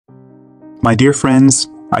My dear friends,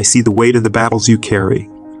 I see the weight of the battles you carry.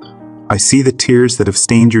 I see the tears that have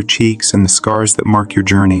stained your cheeks and the scars that mark your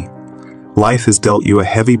journey. Life has dealt you a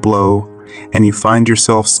heavy blow, and you find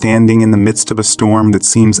yourself standing in the midst of a storm that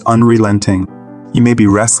seems unrelenting. You may be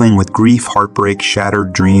wrestling with grief, heartbreak,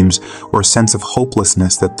 shattered dreams, or a sense of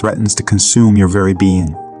hopelessness that threatens to consume your very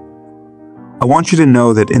being. I want you to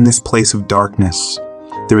know that in this place of darkness,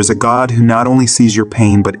 there is a God who not only sees your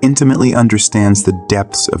pain, but intimately understands the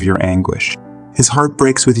depths of your anguish. His heart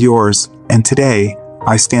breaks with yours, and today,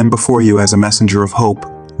 I stand before you as a messenger of hope,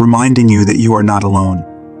 reminding you that you are not alone.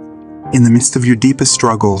 In the midst of your deepest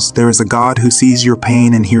struggles, there is a God who sees your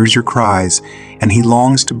pain and hears your cries, and He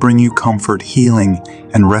longs to bring you comfort, healing,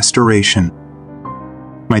 and restoration.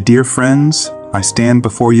 My dear friends, I stand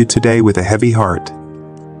before you today with a heavy heart,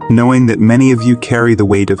 knowing that many of you carry the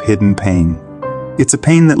weight of hidden pain. It's a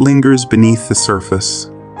pain that lingers beneath the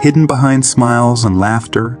surface, hidden behind smiles and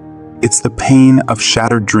laughter. It's the pain of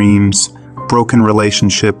shattered dreams, broken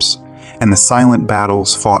relationships, and the silent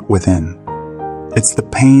battles fought within. It's the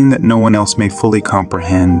pain that no one else may fully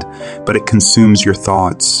comprehend, but it consumes your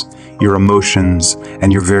thoughts, your emotions,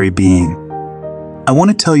 and your very being. I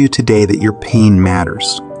want to tell you today that your pain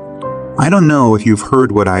matters. I don't know if you've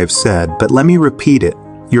heard what I have said, but let me repeat it.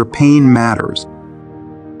 Your pain matters.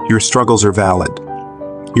 Your struggles are valid.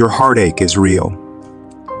 Your heartache is real.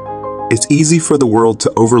 It's easy for the world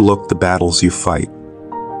to overlook the battles you fight,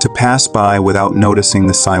 to pass by without noticing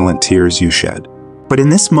the silent tears you shed. But in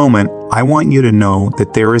this moment, I want you to know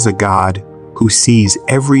that there is a God who sees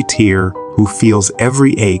every tear, who feels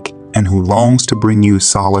every ache, and who longs to bring you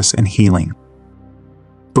solace and healing.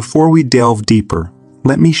 Before we delve deeper,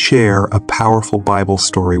 let me share a powerful Bible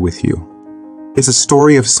story with you. It's a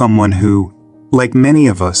story of someone who, like many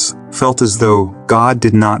of us, felt as though God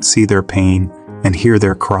did not see their pain and hear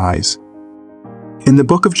their cries. In the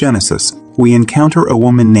book of Genesis, we encounter a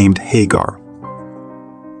woman named Hagar.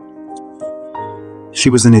 She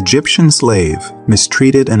was an Egyptian slave,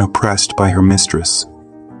 mistreated and oppressed by her mistress,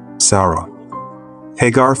 Sarah.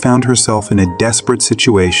 Hagar found herself in a desperate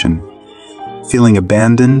situation, feeling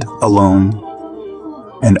abandoned, alone,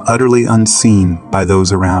 and utterly unseen by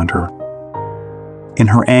those around her. In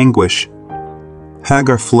her anguish,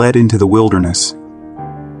 Hagar fled into the wilderness,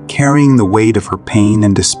 carrying the weight of her pain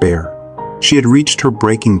and despair. She had reached her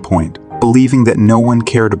breaking point, believing that no one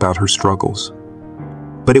cared about her struggles.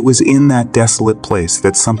 But it was in that desolate place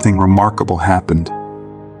that something remarkable happened.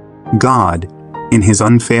 God, in His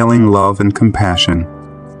unfailing love and compassion,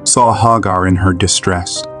 saw Hagar in her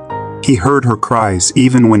distress. He heard her cries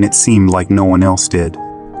even when it seemed like no one else did.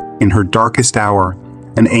 In her darkest hour,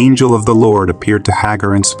 an angel of the Lord appeared to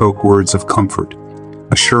Hagar and spoke words of comfort,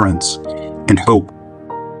 assurance, and hope.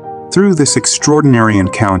 Through this extraordinary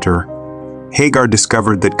encounter, Hagar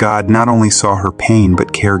discovered that God not only saw her pain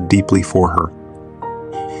but cared deeply for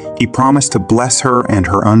her. He promised to bless her and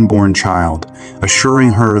her unborn child,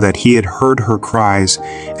 assuring her that He had heard her cries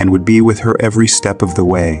and would be with her every step of the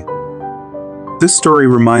way. This story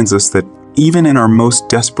reminds us that even in our most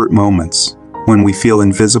desperate moments, when we feel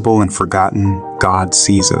invisible and forgotten, God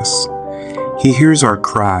sees us. He hears our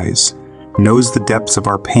cries, knows the depths of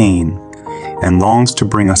our pain, and longs to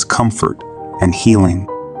bring us comfort and healing.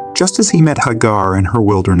 Just as He met Hagar in her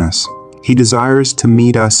wilderness, He desires to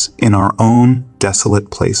meet us in our own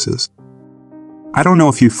desolate places. I don't know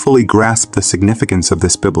if you fully grasp the significance of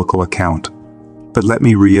this biblical account, but let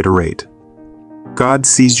me reiterate. God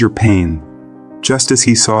sees your pain, just as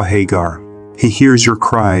He saw Hagar. He hears your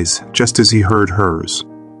cries, just as He heard hers.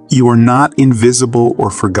 You are not invisible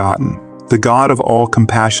or forgotten. The God of all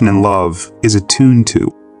compassion and love is attuned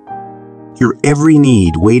to your every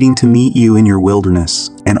need, waiting to meet you in your wilderness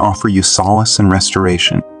and offer you solace and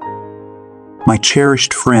restoration. My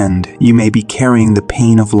cherished friend, you may be carrying the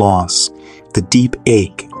pain of loss, the deep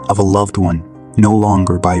ache of a loved one no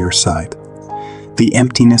longer by your side. The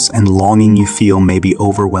emptiness and longing you feel may be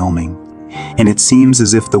overwhelming, and it seems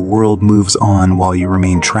as if the world moves on while you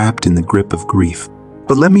remain trapped in the grip of grief.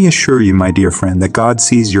 But let me assure you, my dear friend, that God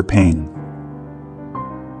sees your pain.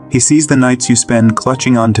 He sees the nights you spend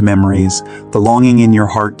clutching onto memories, the longing in your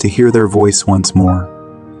heart to hear their voice once more.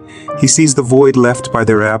 He sees the void left by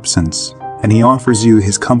their absence, and He offers you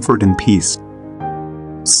His comfort and peace.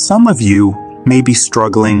 Some of you may be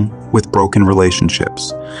struggling with broken relationships,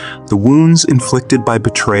 the wounds inflicted by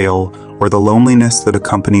betrayal, or the loneliness that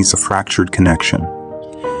accompanies a fractured connection.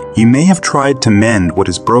 You may have tried to mend what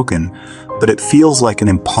is broken, but it feels like an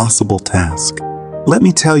impossible task. Let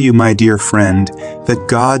me tell you, my dear friend, that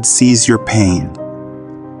God sees your pain.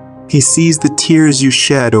 He sees the tears you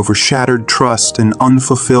shed over shattered trust and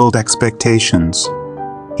unfulfilled expectations.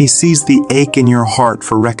 He sees the ache in your heart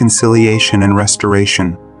for reconciliation and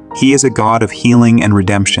restoration. He is a God of healing and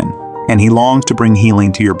redemption, and He longs to bring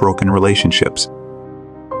healing to your broken relationships.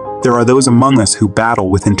 There are those among us who battle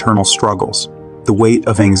with internal struggles, the weight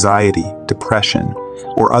of anxiety, depression,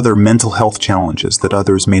 or other mental health challenges that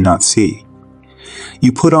others may not see.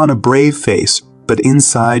 You put on a brave face, but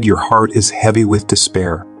inside your heart is heavy with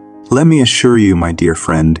despair. Let me assure you, my dear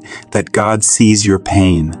friend, that God sees your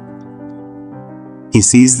pain. He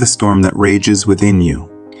sees the storm that rages within you,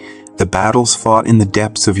 the battles fought in the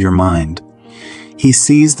depths of your mind. He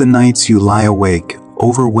sees the nights you lie awake,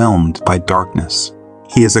 overwhelmed by darkness.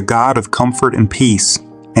 He is a God of comfort and peace,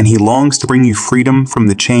 and He longs to bring you freedom from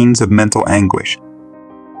the chains of mental anguish.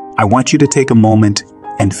 I want you to take a moment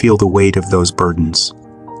and feel the weight of those burdens.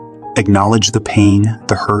 Acknowledge the pain,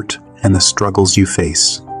 the hurt, and the struggles you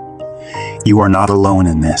face. You are not alone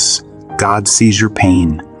in this. God sees your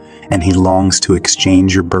pain, and He longs to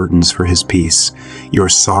exchange your burdens for His peace, your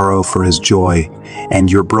sorrow for His joy,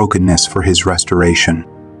 and your brokenness for His restoration.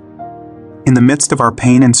 In the midst of our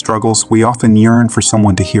pain and struggles, we often yearn for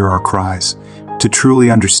someone to hear our cries, to truly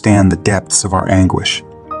understand the depths of our anguish.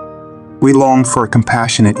 We long for a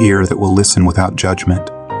compassionate ear that will listen without judgment,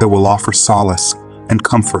 that will offer solace and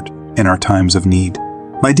comfort in our times of need.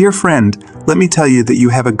 My dear friend, let me tell you that you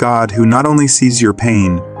have a God who not only sees your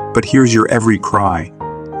pain, but hears your every cry.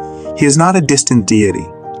 He is not a distant deity,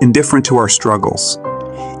 indifferent to our struggles.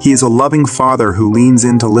 He is a loving Father who leans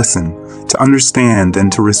in to listen, to understand,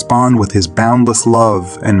 and to respond with His boundless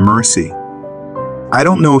love and mercy. I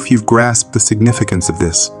don't know if you've grasped the significance of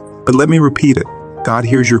this, but let me repeat it. God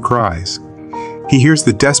hears your cries. He hears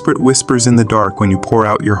the desperate whispers in the dark when you pour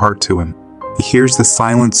out your heart to Him. He hears the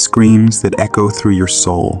silent screams that echo through your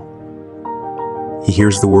soul. He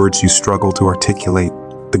hears the words you struggle to articulate,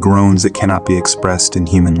 the groans that cannot be expressed in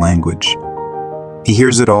human language. He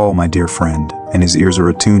hears it all, my dear friend, and His ears are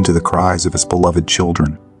attuned to the cries of His beloved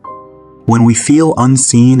children. When we feel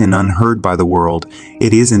unseen and unheard by the world,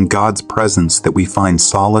 it is in God's presence that we find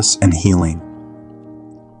solace and healing.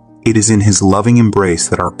 It is in His loving embrace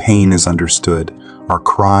that our pain is understood, our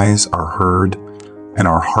cries are heard, and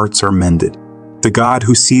our hearts are mended. The God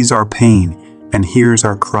who sees our pain and hears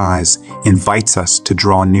our cries invites us to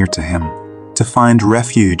draw near to Him, to find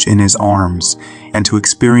refuge in His arms, and to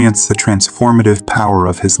experience the transformative power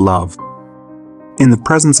of His love. In the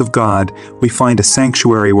presence of God, we find a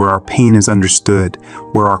sanctuary where our pain is understood,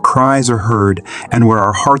 where our cries are heard, and where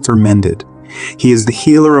our hearts are mended. He is the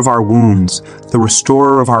healer of our wounds, the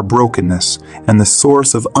restorer of our brokenness, and the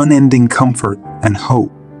source of unending comfort and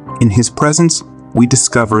hope. In His presence, we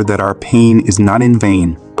discover that our pain is not in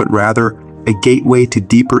vain, but rather a gateway to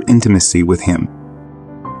deeper intimacy with Him.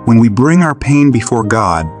 When we bring our pain before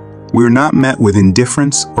God, we are not met with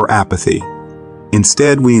indifference or apathy.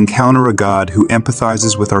 Instead, we encounter a God who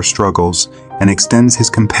empathizes with our struggles and extends His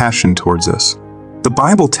compassion towards us. The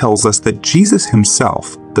Bible tells us that Jesus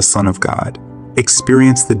Himself, the Son of God,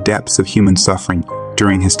 experienced the depths of human suffering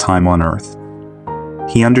during His time on earth.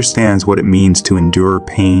 He understands what it means to endure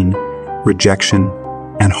pain, rejection,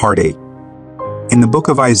 and heartache. In the book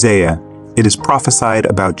of Isaiah, it is prophesied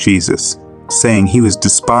about Jesus, saying He was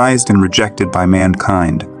despised and rejected by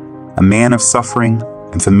mankind, a man of suffering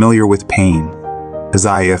and familiar with pain.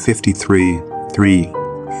 Isaiah 53:3.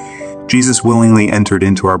 Jesus willingly entered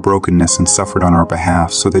into our brokenness and suffered on our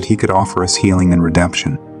behalf so that He could offer us healing and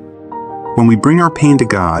redemption. When we bring our pain to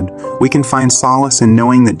God, we can find solace in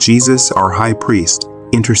knowing that Jesus, our high priest,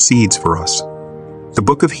 intercedes for us. The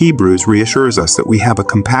book of Hebrews reassures us that we have a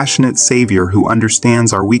compassionate Savior who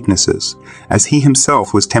understands our weaknesses, as He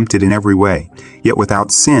Himself was tempted in every way, yet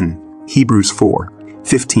without sin. Hebrews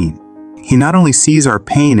 4:15. He not only sees our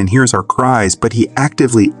pain and hears our cries, but He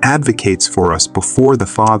actively advocates for us before the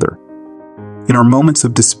Father. In our moments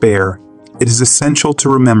of despair, it is essential to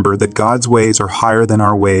remember that God's ways are higher than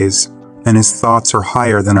our ways, and His thoughts are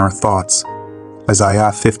higher than our thoughts.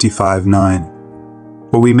 Isaiah 55:9.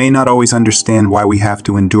 While we may not always understand why we have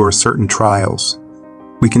to endure certain trials,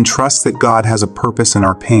 we can trust that God has a purpose in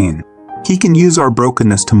our pain. He can use our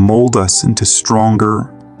brokenness to mold us into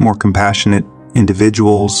stronger, more compassionate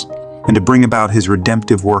individuals, and to bring about His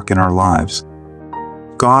redemptive work in our lives.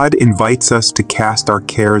 God invites us to cast our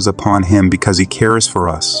cares upon Him because He cares for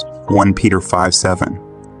us. 1 Peter 5:7.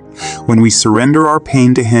 When we surrender our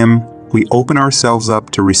pain to Him, we open ourselves up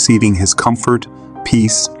to receiving His comfort,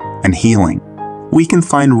 peace, and healing. We can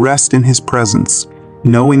find rest in His presence,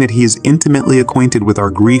 knowing that He is intimately acquainted with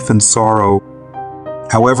our grief and sorrow.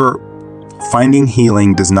 However, finding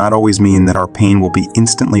healing does not always mean that our pain will be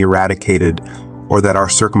instantly eradicated or that our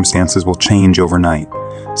circumstances will change overnight.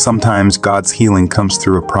 Sometimes God's healing comes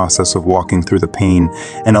through a process of walking through the pain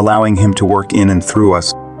and allowing Him to work in and through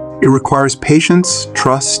us. It requires patience,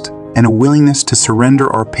 trust, and a willingness to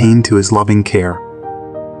surrender our pain to His loving care.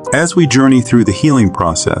 As we journey through the healing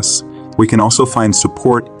process, we can also find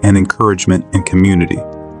support and encouragement in community.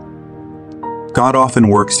 God often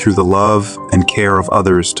works through the love and care of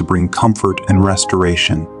others to bring comfort and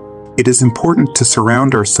restoration. It is important to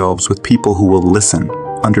surround ourselves with people who will listen,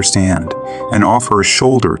 understand, and offer a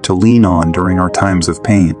shoulder to lean on during our times of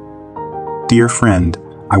pain. Dear friend,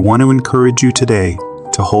 I want to encourage you today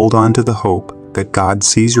to hold on to the hope that God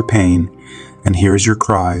sees your pain and hears your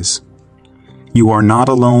cries. You are not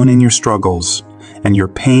alone in your struggles, and your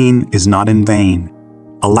pain is not in vain.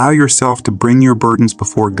 Allow yourself to bring your burdens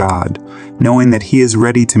before God, knowing that He is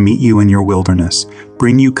ready to meet you in your wilderness,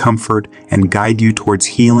 bring you comfort, and guide you towards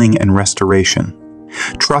healing and restoration.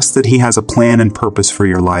 Trust that He has a plan and purpose for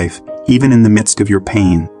your life, even in the midst of your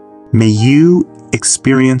pain. May you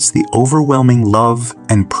experience the overwhelming love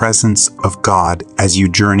and presence of God as you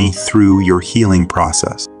journey through your healing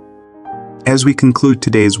process. As we conclude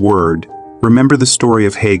today's word, remember the story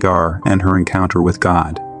of Hagar and her encounter with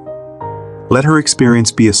God. Let her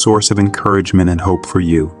experience be a source of encouragement and hope for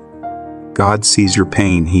you. God sees your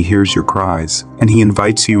pain, He hears your cries, and He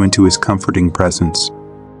invites you into His comforting presence.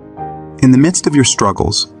 In the midst of your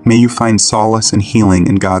struggles, may you find solace and healing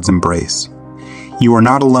in God's embrace. You are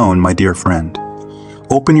not alone, my dear friend.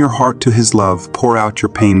 Open your heart to His love, pour out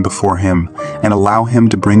your pain before Him, and allow Him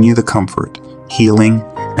to bring you the comfort, healing,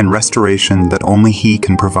 and restoration that only He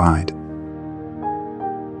can provide.